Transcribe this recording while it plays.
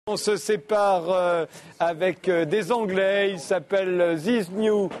On se sépare avec des Anglais, ils s'appellent These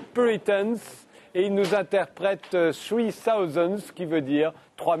New Puritans et ils nous interprètent 3000, ce qui veut dire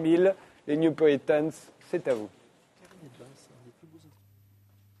 3000. Les New Puritans, c'est à vous.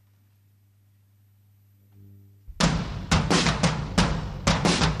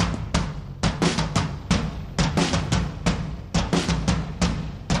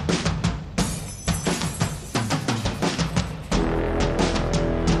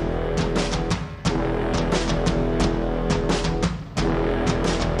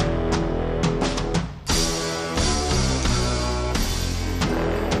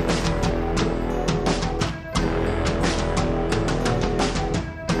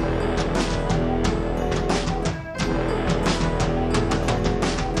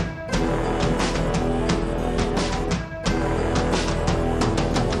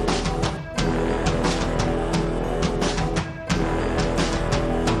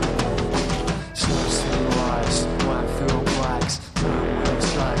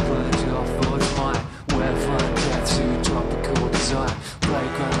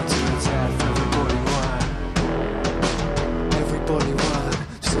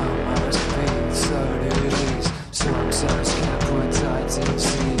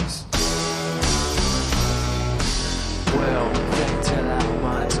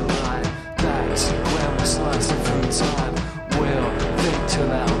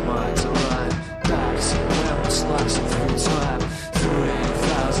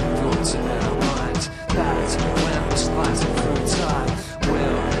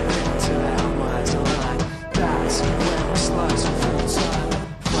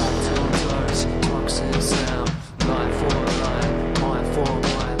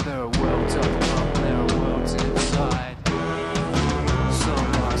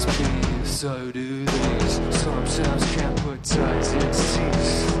 So do these. Some sounds can't put ties in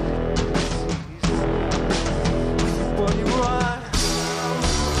seats. What you want?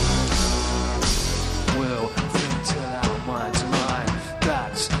 We'll think till our minds align.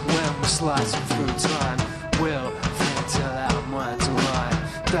 That's when we're slicing through time. We'll think till our minds align.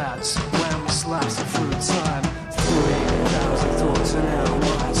 That's